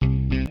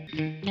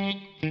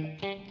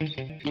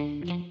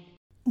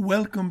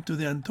Welcome to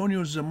the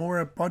Antonio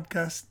Zamora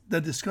podcast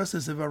that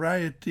discusses a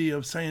variety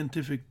of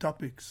scientific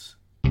topics.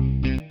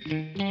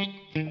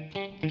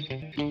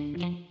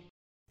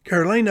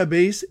 Carolina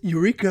Bays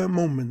Eureka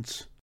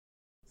Moments.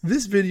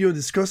 This video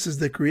discusses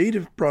the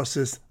creative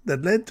process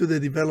that led to the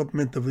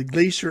development of the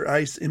glacier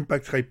ice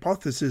impact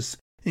hypothesis,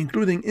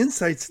 including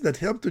insights that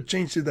helped to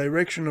change the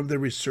direction of the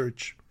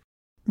research.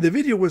 The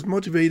video was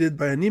motivated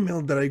by an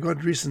email that I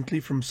got recently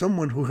from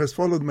someone who has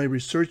followed my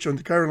research on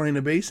the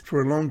Carolina Bays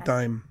for a long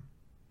time.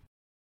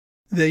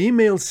 The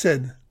email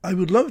said, "I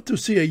would love to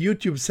see a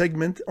YouTube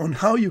segment on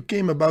how you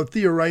came about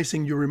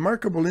theorizing your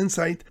remarkable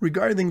insight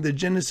regarding the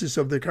genesis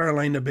of the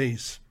Carolina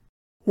Bays.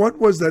 What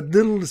was that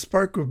little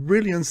spark of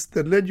brilliance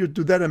that led you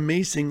to that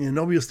amazing and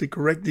obviously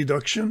correct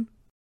deduction?"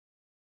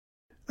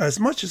 As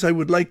much as I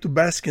would like to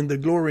bask in the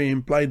glory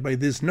implied by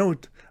this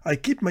note, I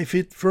keep my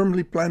feet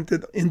firmly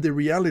planted in the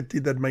reality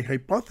that my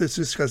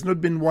hypothesis has not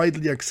been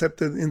widely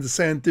accepted in the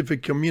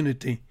scientific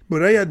community,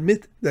 but I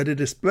admit that it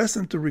is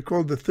pleasant to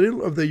recall the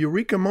thrill of the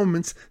eureka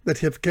moments that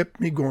have kept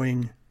me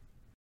going.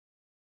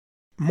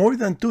 More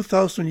than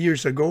 2,000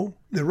 years ago,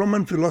 the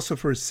Roman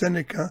philosopher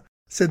Seneca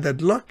said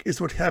that luck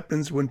is what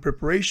happens when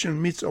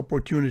preparation meets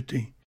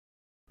opportunity.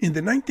 In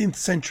the 19th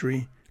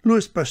century,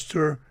 Louis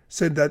Pasteur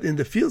said that in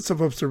the fields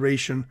of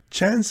observation,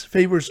 chance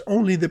favors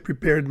only the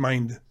prepared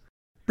mind.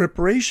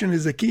 Preparation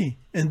is the key,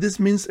 and this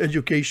means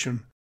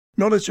education.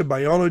 Knowledge of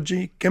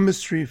biology,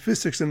 chemistry,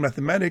 physics, and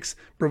mathematics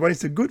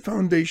provides a good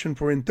foundation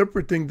for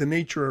interpreting the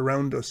nature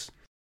around us.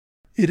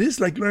 It is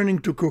like learning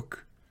to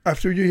cook.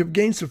 After you have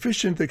gained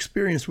sufficient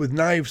experience with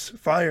knives,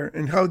 fire,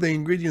 and how the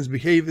ingredients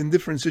behave in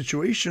different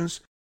situations,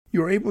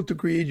 you are able to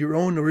create your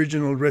own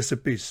original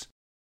recipes.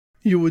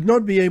 You would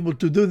not be able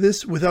to do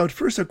this without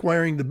first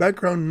acquiring the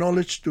background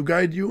knowledge to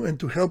guide you and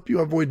to help you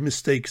avoid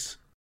mistakes.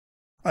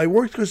 I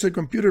worked as a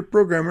computer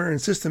programmer and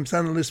systems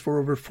analyst for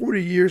over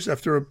 40 years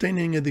after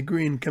obtaining a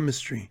degree in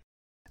chemistry.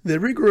 The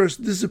rigorous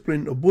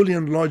discipline of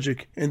Boolean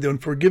logic and the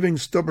unforgiving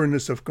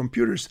stubbornness of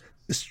computers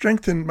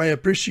strengthened my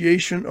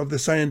appreciation of the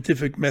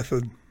scientific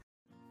method.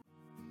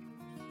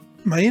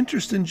 My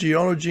interest in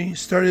geology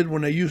started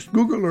when I used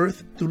Google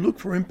Earth to look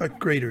for impact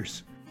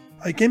craters.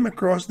 I came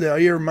across the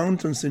Ayer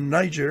Mountains in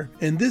Niger,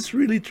 and this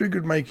really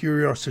triggered my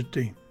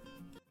curiosity.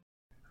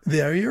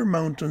 The Ayer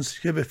Mountains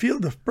have a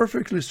field of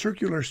perfectly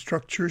circular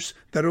structures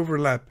that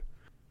overlap.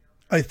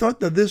 I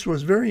thought that this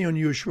was very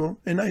unusual,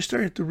 and I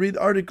started to read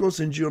articles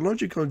in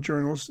geological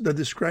journals that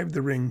described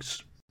the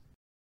rings.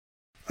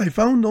 I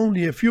found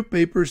only a few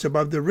papers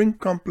about the ring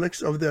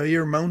complex of the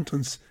Ayer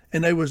Mountains,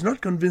 and I was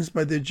not convinced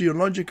by the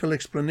geological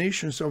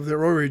explanations of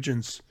their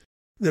origins.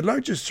 The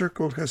largest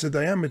circle has a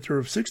diameter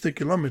of 60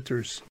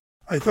 kilometers.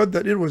 I thought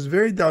that it was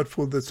very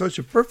doubtful that such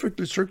a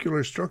perfectly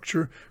circular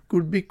structure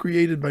could be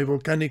created by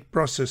volcanic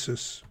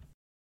processes.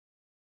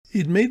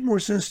 It made more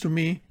sense to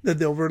me that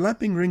the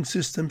overlapping ring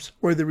systems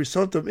were the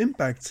result of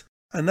impacts,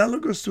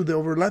 analogous to the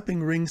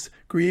overlapping rings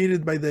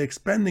created by the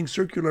expanding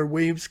circular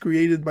waves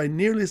created by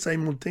nearly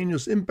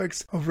simultaneous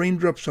impacts of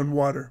raindrops on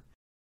water.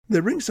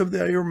 The rings of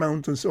the Ayer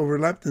Mountains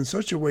overlapped in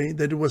such a way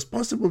that it was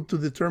possible to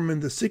determine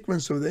the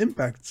sequence of the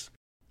impacts.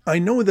 I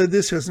know that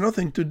this has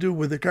nothing to do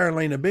with the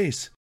Carolina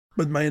Bays,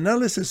 but my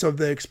analysis of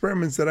the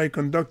experiments that I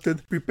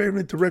conducted prepared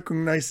me to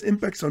recognize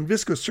impacts on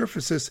viscous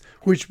surfaces,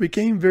 which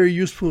became very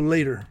useful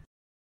later.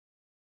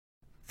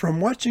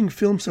 From watching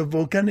films of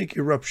volcanic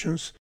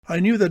eruptions, I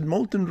knew that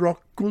molten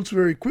rock cools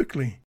very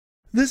quickly.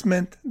 This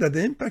meant that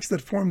the impacts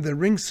that formed the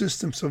ring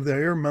systems of the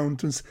Ayer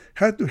Mountains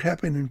had to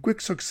happen in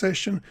quick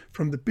succession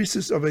from the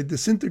pieces of a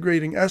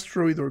disintegrating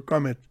asteroid or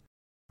comet.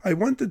 I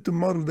wanted to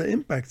model the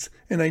impacts,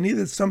 and I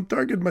needed some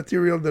target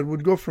material that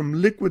would go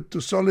from liquid to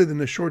solid in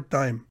a short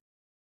time.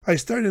 I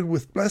started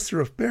with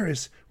plaster of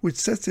Paris, which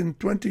sets in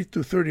 20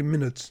 to 30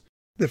 minutes.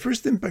 The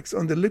first impacts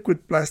on the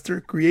liquid plaster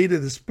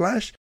created a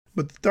splash,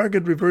 but the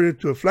target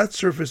reverted to a flat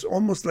surface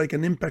almost like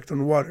an impact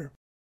on water.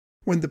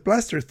 When the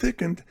plaster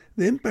thickened,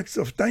 the impacts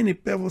of tiny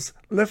pebbles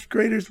left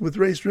craters with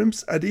raised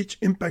rims at each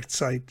impact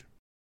site.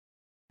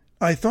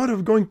 I thought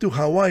of going to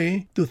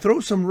Hawaii to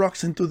throw some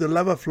rocks into the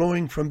lava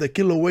flowing from the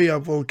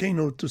Kilauea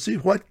volcano to see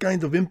what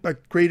kind of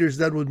impact craters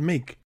that would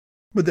make,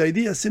 but the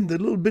idea seemed a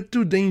little bit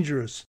too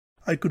dangerous.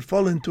 I could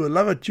fall into a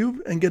lava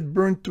tube and get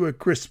burned to a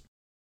crisp.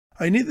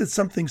 I needed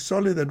something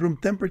solid at room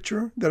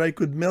temperature that I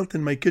could melt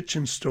in my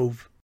kitchen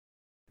stove.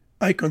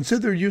 I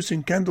considered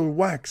using candle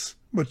wax,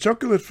 but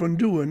chocolate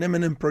fondue and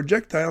M&M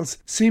projectiles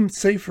seemed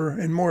safer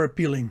and more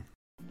appealing.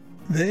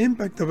 The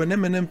impact of an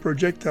M&M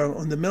projectile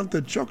on the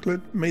melted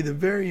chocolate made a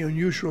very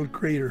unusual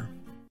crater.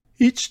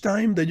 Each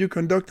time that you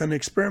conduct an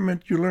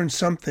experiment, you learn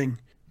something.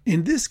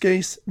 In this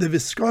case, the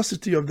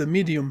viscosity of the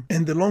medium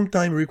and the long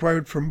time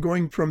required from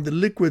going from the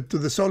liquid to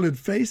the solid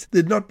phase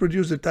did not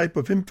produce the type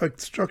of impact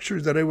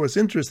structures that I was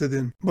interested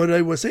in, but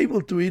I was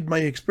able to eat my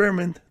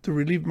experiment to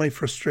relieve my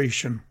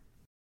frustration.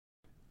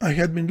 I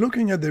had been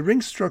looking at the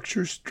ring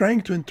structures,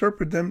 trying to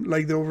interpret them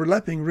like the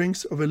overlapping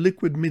rings of a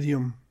liquid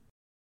medium.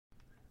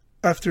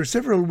 After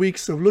several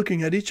weeks of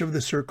looking at each of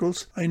the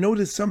circles, I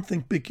noticed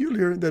something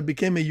peculiar that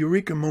became a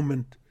eureka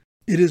moment.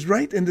 It is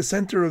right in the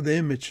center of the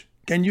image.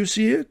 Can you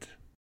see it?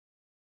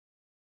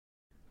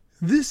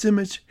 This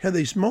image had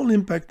a small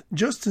impact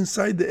just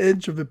inside the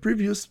edge of a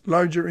previous,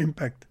 larger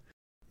impact.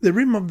 The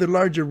rim of the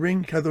larger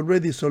ring had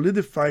already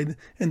solidified,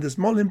 and the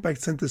small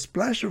impact sent a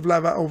splash of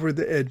lava over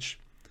the edge.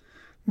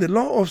 The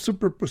law of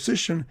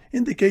superposition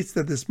indicates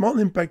that the small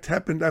impact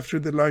happened after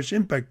the large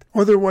impact,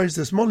 otherwise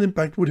the small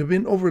impact would have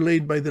been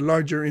overlaid by the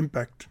larger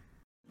impact.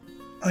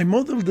 I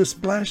modeled the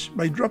splash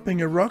by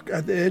dropping a rock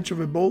at the edge of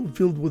a bowl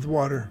filled with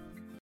water.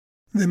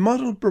 The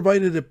model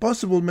provided a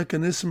possible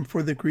mechanism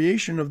for the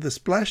creation of the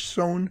splash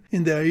zone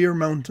in the Ayer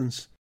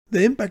Mountains.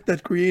 The impact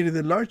that created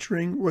the large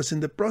ring was in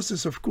the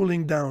process of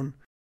cooling down.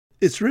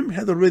 Its rim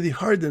had already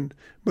hardened,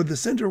 but the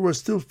center was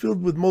still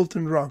filled with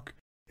molten rock.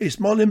 A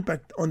small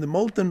impact on the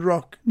molten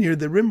rock near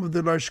the rim of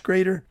the large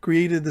crater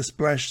created the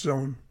splash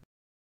zone.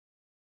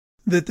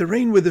 The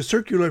terrain with the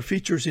circular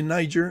features in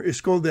Niger is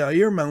called the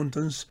Ayer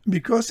Mountains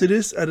because it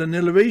is at an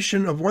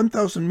elevation of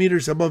 1,000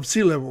 meters above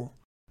sea level.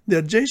 The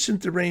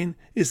adjacent terrain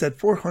is at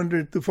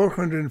 400 to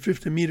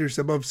 450 meters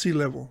above sea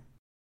level.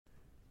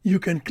 You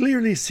can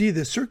clearly see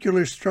the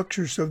circular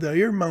structures of the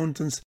Ayer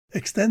Mountains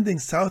extending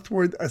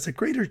southward as a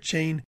crater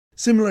chain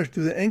similar to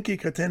the Enki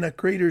Catena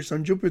craters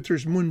on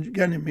Jupiter's moon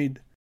Ganymede.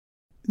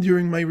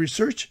 During my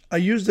research, I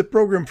used a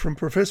program from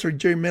Professor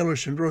J.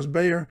 Melosh and Ross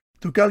Bayer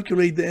to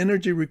calculate the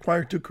energy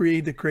required to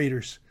create the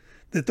craters.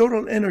 The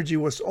total energy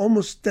was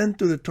almost 10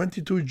 to the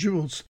 22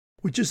 joules,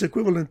 which is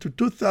equivalent to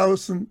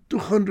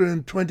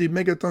 2,220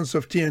 megatons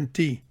of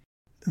TNT.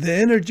 The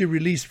energy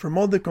released from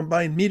all the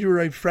combined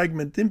meteorite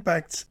fragment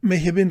impacts may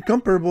have been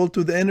comparable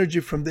to the energy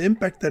from the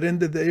impact that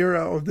ended the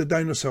era of the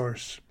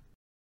dinosaurs.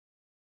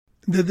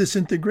 The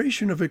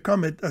disintegration of a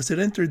comet as it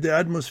entered the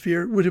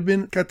atmosphere would have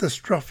been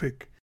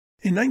catastrophic.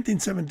 In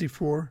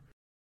 1974,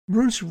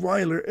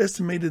 Brunswick-Weiler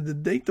estimated the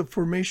date of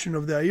formation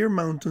of the Ayer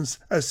Mountains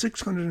as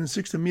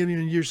 660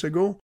 million years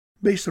ago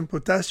based on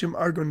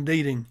potassium-argon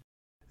dating.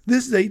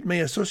 This date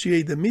may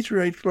associate the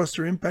meteorite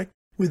cluster impact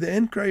with the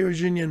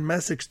encryogenian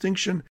mass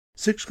extinction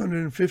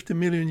 650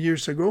 million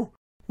years ago,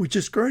 which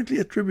is currently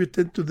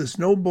attributed to the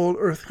snowball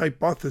Earth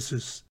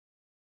hypothesis.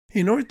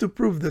 In order to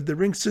prove that the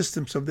ring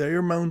systems of the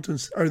Ayer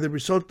Mountains are the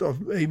result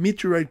of a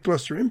meteorite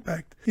cluster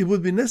impact, it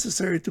would be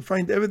necessary to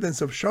find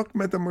evidence of shock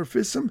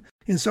metamorphism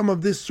in some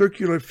of these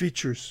circular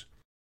features.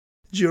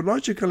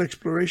 Geological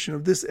exploration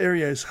of this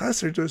area is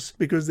hazardous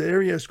because the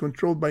area is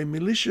controlled by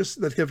militias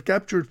that have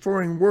captured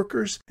foreign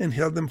workers and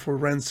held them for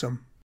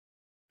ransom.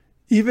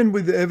 Even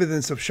with the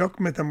evidence of shock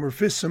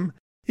metamorphism,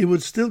 it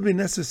would still be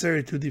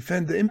necessary to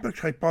defend the impact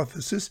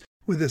hypothesis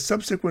with the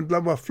subsequent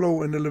lava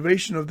flow and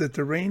elevation of the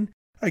terrain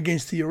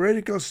against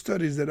theoretical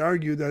studies that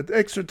argue that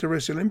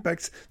extraterrestrial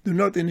impacts do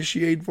not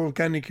initiate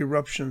volcanic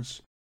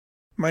eruptions.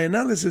 My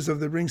analysis of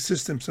the ring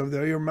systems of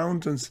the Ayer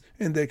Mountains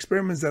and the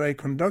experiments that I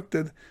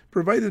conducted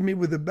provided me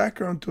with the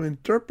background to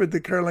interpret the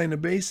Carolina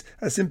Bays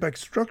as impact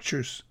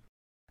structures.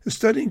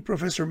 Studying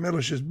Professor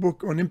Melosh's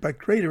book on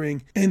impact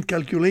cratering and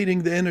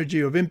calculating the energy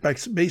of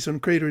impacts based on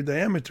crater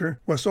diameter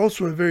was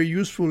also a very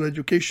useful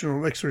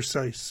educational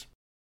exercise.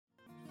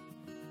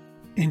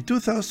 In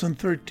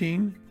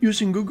 2013,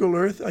 using Google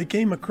Earth, I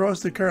came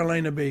across the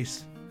Carolina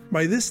Bays.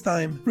 By this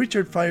time,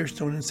 Richard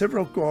Firestone and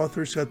several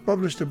co-authors had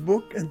published a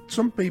book and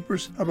some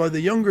papers about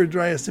the Younger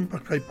Dryas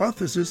impact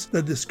hypothesis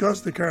that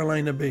discussed the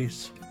Carolina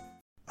Bays.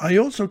 I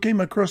also came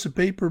across a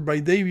paper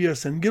by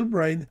Davias and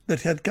Gilbride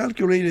that had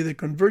calculated the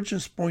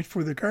convergence point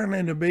for the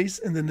Carolina Bays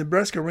and the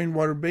Nebraska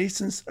rainwater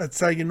basins at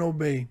Saginaw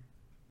Bay.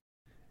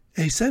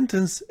 A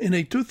sentence in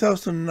a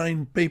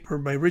 2009 paper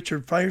by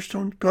Richard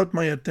Firestone caught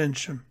my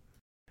attention.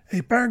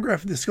 A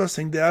paragraph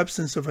discussing the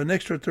absence of an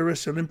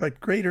extraterrestrial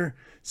impact crater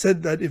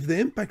said that if the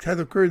impact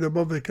had occurred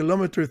above a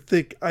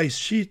kilometer-thick ice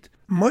sheet,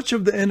 much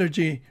of the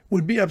energy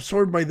would be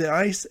absorbed by the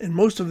ice and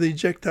most of the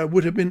ejecta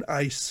would have been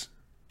ice.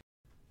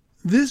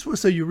 This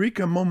was a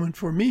eureka moment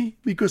for me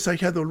because I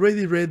had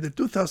already read the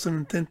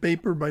 2010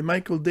 paper by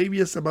Michael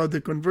Davias about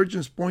the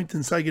convergence point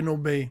in Saginaw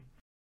Bay.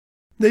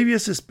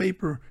 Davias's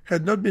paper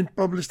had not been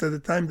published at the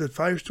time that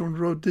Firestone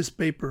wrote this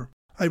paper.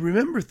 I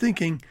remember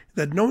thinking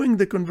that knowing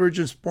the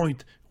convergence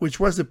point, which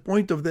was the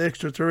point of the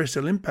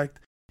extraterrestrial impact,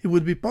 it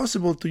would be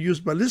possible to use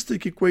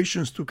ballistic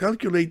equations to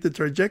calculate the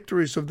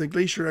trajectories of the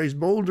glacier ice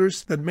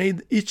boulders that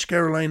made each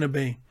Carolina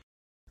Bay.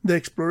 The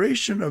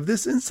exploration of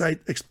this insight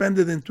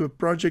expanded into a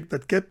project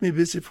that kept me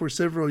busy for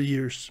several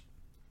years.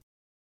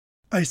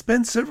 I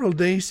spent several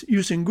days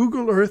using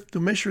Google Earth to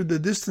measure the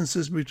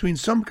distances between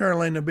some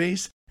Carolina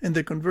Bays and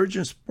the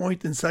convergence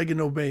point in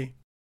Saginaw Bay.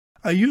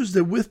 I used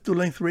the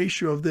width-to-length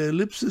ratio of the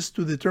ellipses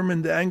to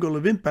determine the angle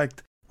of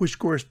impact, which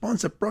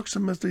corresponds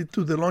approximately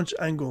to the launch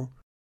angle.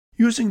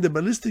 Using the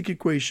ballistic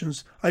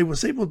equations, I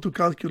was able to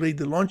calculate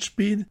the launch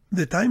speed,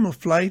 the time of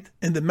flight,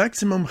 and the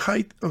maximum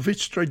height of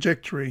each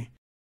trajectory.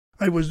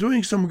 I was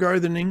doing some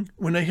gardening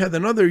when I had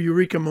another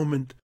eureka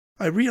moment.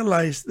 I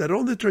realized that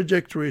all the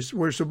trajectories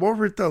were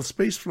suborbital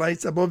space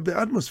flights above the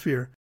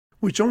atmosphere,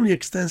 which only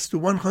extends to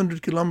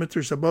 100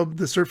 kilometers above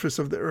the surface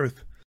of the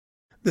Earth.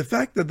 The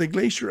fact that the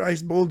glacier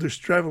ice boulders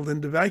traveled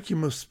in the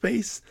vacuum of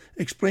space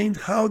explained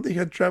how they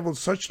had traveled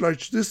such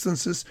large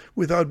distances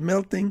without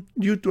melting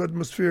due to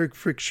atmospheric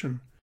friction.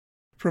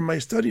 From my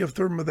study of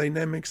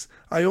thermodynamics,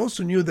 I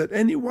also knew that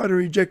any water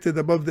ejected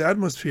above the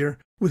atmosphere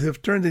would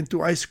have turned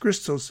into ice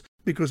crystals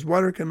because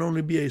water can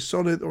only be a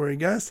solid or a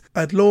gas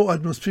at low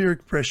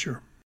atmospheric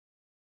pressure.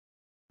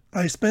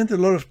 I spent a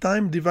lot of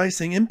time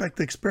devising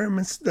impact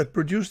experiments that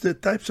produced the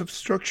types of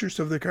structures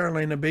of the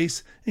Carolina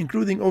Bays,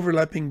 including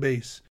overlapping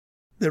bays.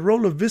 The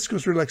role of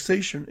viscous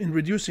relaxation in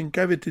reducing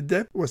cavity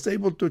depth was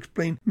able to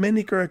explain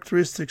many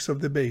characteristics of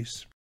the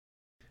bays.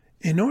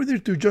 In order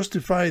to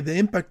justify the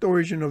impact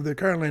origin of the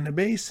Carolina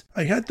Bays,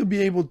 I had to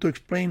be able to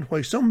explain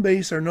why some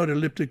bays are not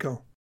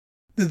elliptical.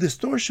 The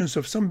distortions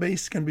of some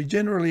bays can be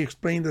generally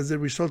explained as the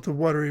result of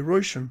water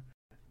erosion,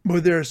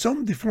 but there are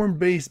some deformed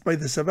bays by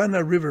the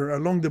Savannah River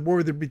along the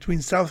border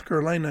between South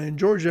Carolina and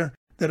Georgia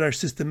that are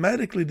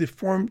systematically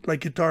deformed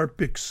like guitar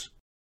picks.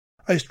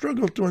 I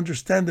struggled to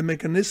understand the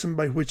mechanism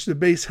by which the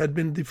bays had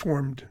been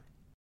deformed.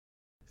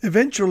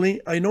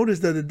 Eventually, I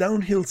noticed that the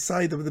downhill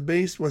side of the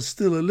bays was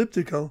still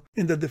elliptical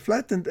and that the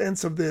flattened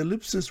ends of the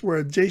ellipses were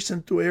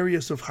adjacent to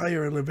areas of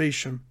higher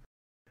elevation.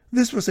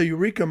 This was a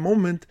eureka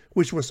moment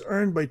which was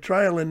earned by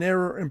trial and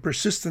error and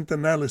persistent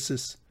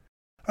analysis.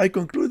 I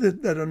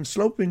concluded that on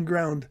sloping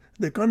ground,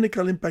 the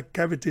conical impact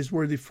cavities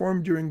were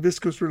deformed during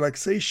viscous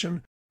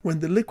relaxation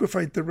when the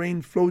liquefied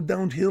terrain flowed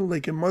downhill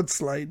like a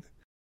mudslide.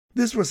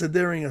 This was a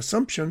daring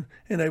assumption,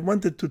 and I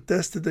wanted to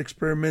test it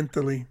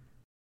experimentally.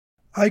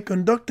 I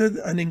conducted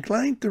an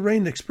inclined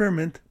terrain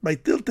experiment by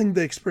tilting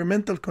the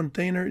experimental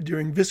container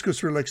during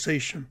viscous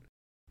relaxation.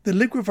 The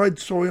liquefied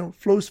soil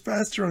flows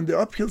faster on the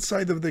uphill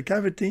side of the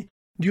cavity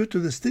due to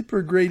the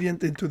steeper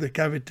gradient into the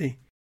cavity.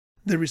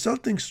 The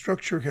resulting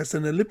structure has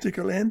an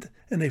elliptical end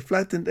and a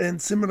flattened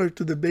end similar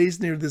to the bays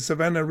near the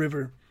Savannah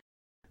River.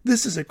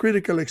 This is a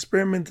critical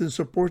experiment in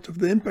support of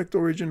the impact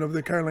origin of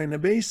the Carolina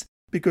Bays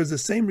because the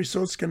same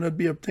results cannot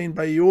be obtained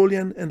by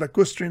Aeolian and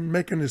lacustrine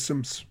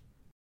mechanisms.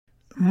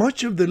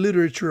 Much of the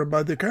literature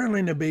about the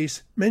Carolina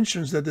Bays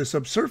mentions that the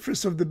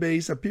subsurface of the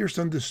bays appears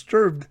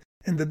undisturbed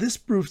and that this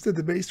proves that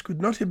the bays could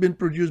not have been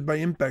produced by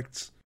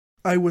impacts.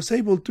 I was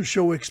able to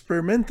show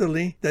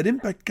experimentally that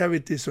impact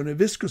cavities on a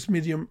viscous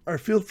medium are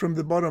filled from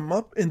the bottom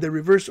up in the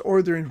reverse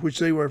order in which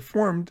they were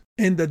formed,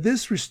 and that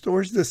this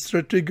restores the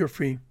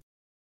stratigraphy.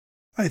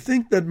 I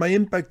think that my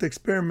impact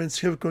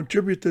experiments have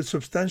contributed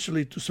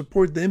substantially to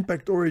support the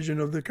impact origin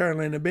of the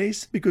Carolina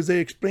Bays because they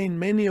explain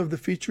many of the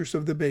features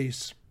of the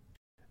bays.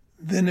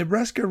 The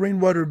Nebraska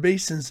rainwater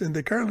basins and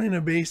the Carolina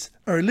Bays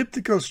are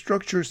elliptical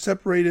structures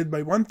separated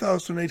by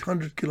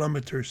 1,800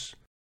 kilometers.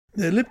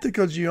 The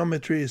elliptical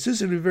geometry is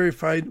easily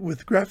verified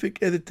with graphic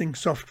editing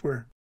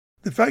software.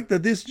 The fact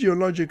that these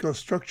geological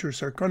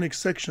structures are conic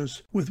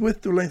sections with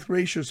width-to-length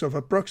ratios of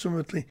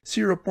approximately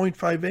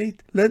 0.58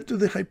 led to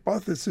the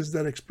hypothesis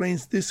that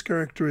explains these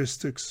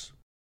characteristics.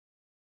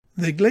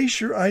 The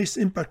glacier ice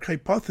impact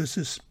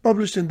hypothesis,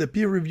 published in the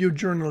peer-reviewed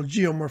journal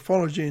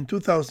Geomorphology in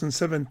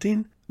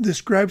 2017,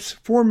 describes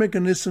four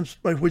mechanisms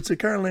by which the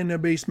Carolina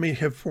Bays may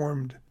have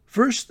formed.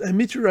 First, a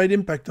meteorite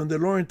impact on the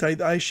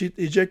Laurentide ice sheet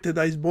ejected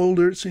ice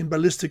boulders in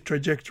ballistic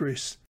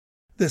trajectories.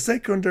 The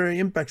secondary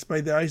impacts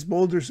by the ice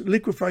boulders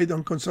liquefied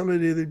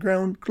unconsolidated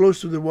ground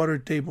close to the water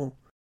table.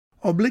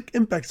 Oblique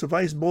impacts of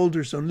ice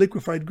boulders on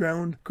liquefied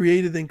ground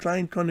created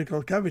inclined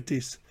conical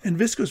cavities, and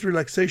viscous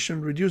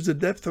relaxation reduced the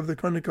depth of the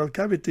conical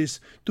cavities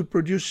to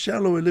produce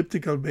shallow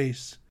elliptical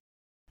bays.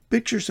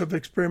 Pictures of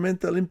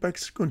experimental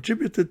impacts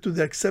contributed to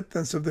the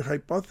acceptance of the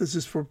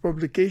hypothesis for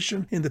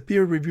publication in the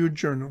peer-reviewed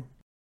journal.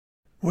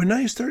 When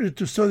I started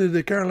to study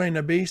the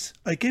Carolina Bays,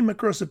 I came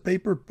across a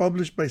paper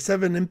published by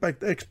 7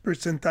 impact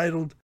experts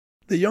entitled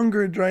The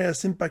Younger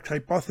Dryas Impact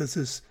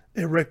Hypothesis,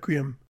 a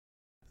Requiem.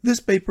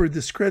 This paper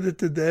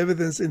discredited the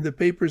evidence in the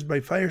papers by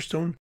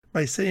Firestone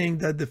by saying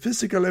that the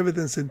physical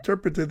evidence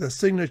interpreted as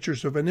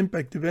signatures of an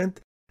impact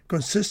event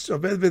consists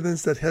of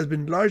evidence that has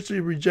been largely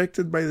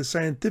rejected by the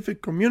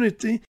scientific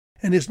community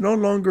and is no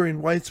longer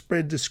in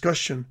widespread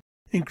discussion,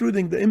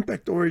 including the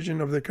impact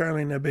origin of the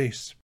Carolina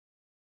Bays.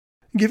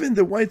 Given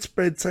the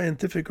widespread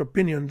scientific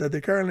opinion that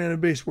the Carolina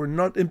Bays were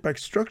not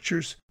impact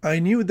structures, I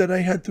knew that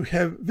I had to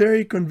have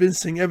very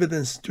convincing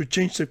evidence to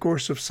change the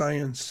course of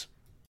science.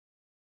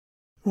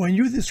 When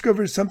you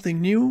discover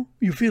something new,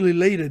 you feel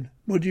elated,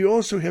 but you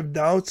also have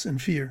doubts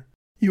and fear.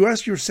 You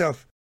ask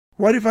yourself,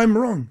 what if I'm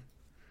wrong?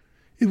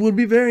 It will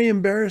be very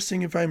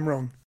embarrassing if I'm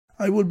wrong.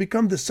 I will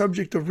become the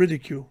subject of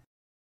ridicule.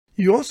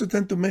 You also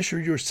tend to measure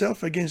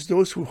yourself against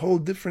those who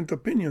hold different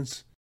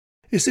opinions.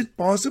 Is it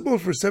possible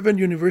for 7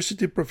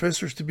 university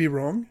professors to be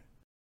wrong?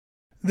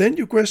 Then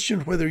you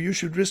question whether you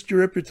should risk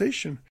your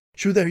reputation.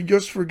 Should I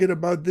just forget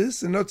about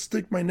this and not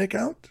stick my neck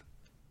out?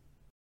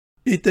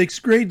 It takes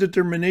great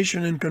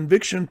determination and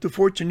conviction to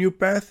forge a new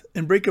path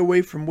and break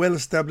away from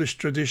well-established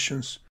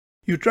traditions.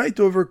 You try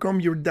to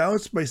overcome your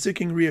doubts by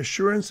seeking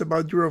reassurance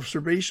about your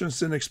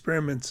observations and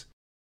experiments.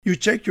 You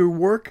check your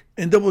work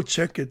and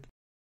double-check it.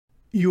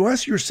 You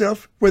ask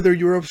yourself whether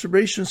your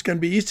observations can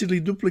be easily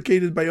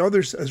duplicated by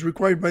others as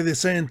required by the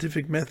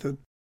scientific method.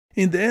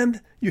 In the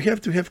end, you have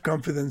to have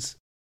confidence.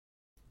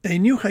 A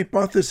new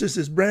hypothesis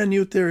is brand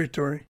new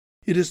territory.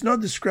 It is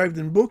not described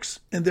in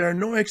books, and there are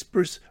no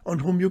experts on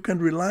whom you can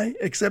rely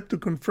except to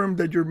confirm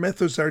that your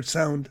methods are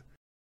sound.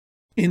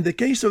 In the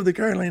case of the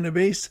Carolina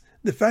Bays,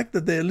 the fact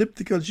that the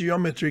elliptical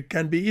geometry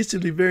can be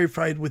easily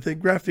verified with a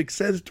graphics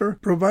editor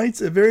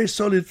provides a very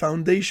solid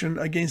foundation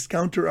against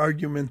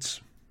counter-arguments.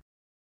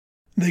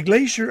 The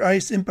glacier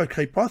ice impact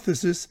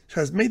hypothesis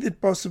has made it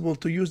possible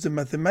to use the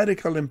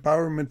mathematical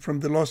empowerment from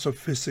the laws of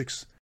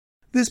physics.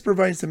 This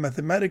provides a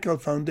mathematical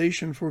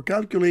foundation for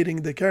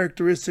calculating the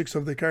characteristics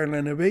of the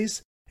Carolina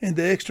Bays and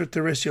the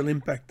extraterrestrial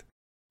impact.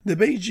 The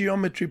Bay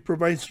geometry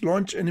provides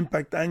launch and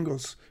impact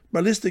angles.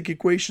 Ballistic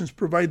equations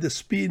provide the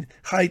speed,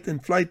 height,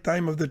 and flight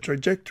time of the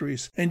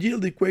trajectories, and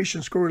yield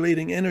equations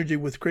correlating energy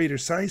with crater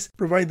size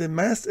provide the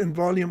mass and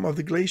volume of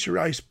the glacier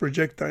ice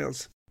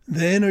projectiles.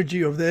 The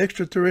energy of the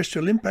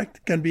extraterrestrial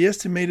impact can be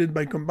estimated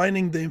by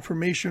combining the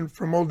information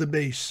from all the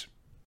bays.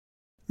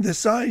 The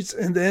size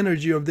and the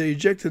energy of the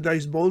ejected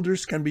ice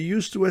boulders can be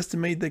used to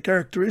estimate the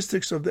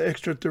characteristics of the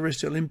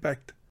extraterrestrial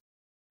impact.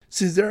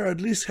 Since there are at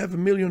least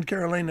 500,000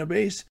 Carolina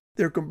Bays,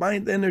 their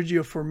combined energy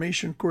of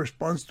formation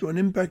corresponds to an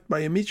impact by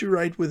a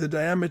meteorite with a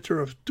diameter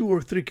of 2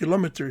 or 3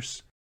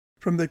 kilometers.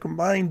 From the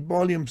combined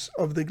volumes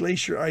of the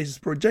glacier ice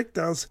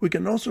projectiles, we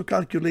can also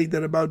calculate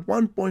that about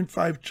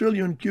 1.5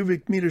 trillion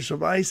cubic meters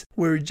of ice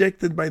were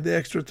ejected by the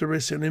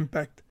extraterrestrial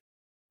impact.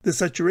 The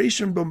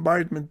saturation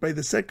bombardment by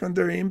the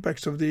secondary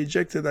impacts of the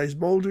ejected ice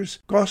boulders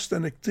caused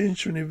an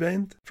extinction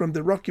event from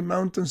the Rocky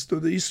Mountains to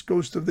the east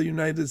coast of the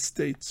United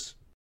States.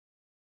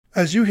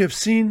 As you have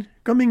seen,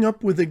 coming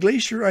up with the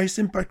glacier ice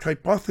impact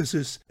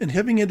hypothesis and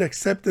having it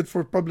accepted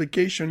for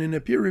publication in a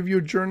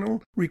peer-reviewed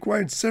journal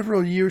required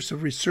several years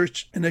of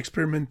research and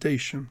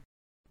experimentation.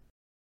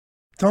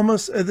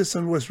 Thomas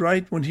Edison was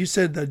right when he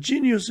said that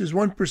genius is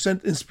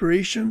 1%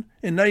 inspiration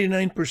and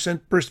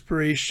 99%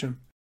 perspiration.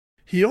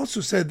 He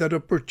also said that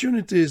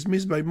opportunity is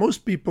missed by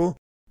most people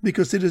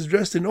because it is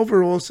dressed in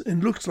overalls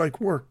and looks like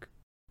work.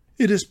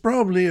 It is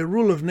probably a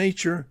rule of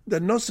nature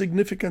that no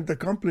significant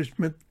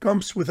accomplishment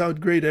comes without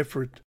great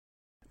effort.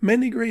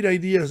 Many great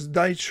ideas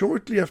die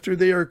shortly after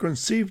they are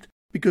conceived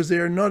because they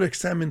are not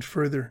examined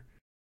further.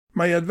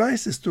 My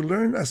advice is to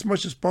learn as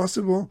much as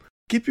possible,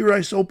 keep your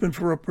eyes open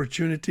for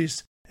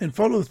opportunities, and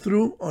follow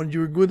through on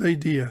your good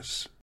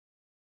ideas.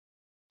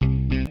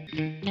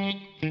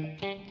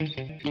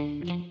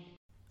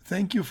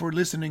 Thank you for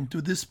listening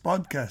to this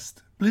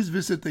podcast. Please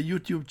visit the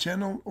YouTube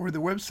channel or the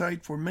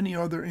website for many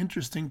other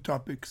interesting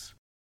topics.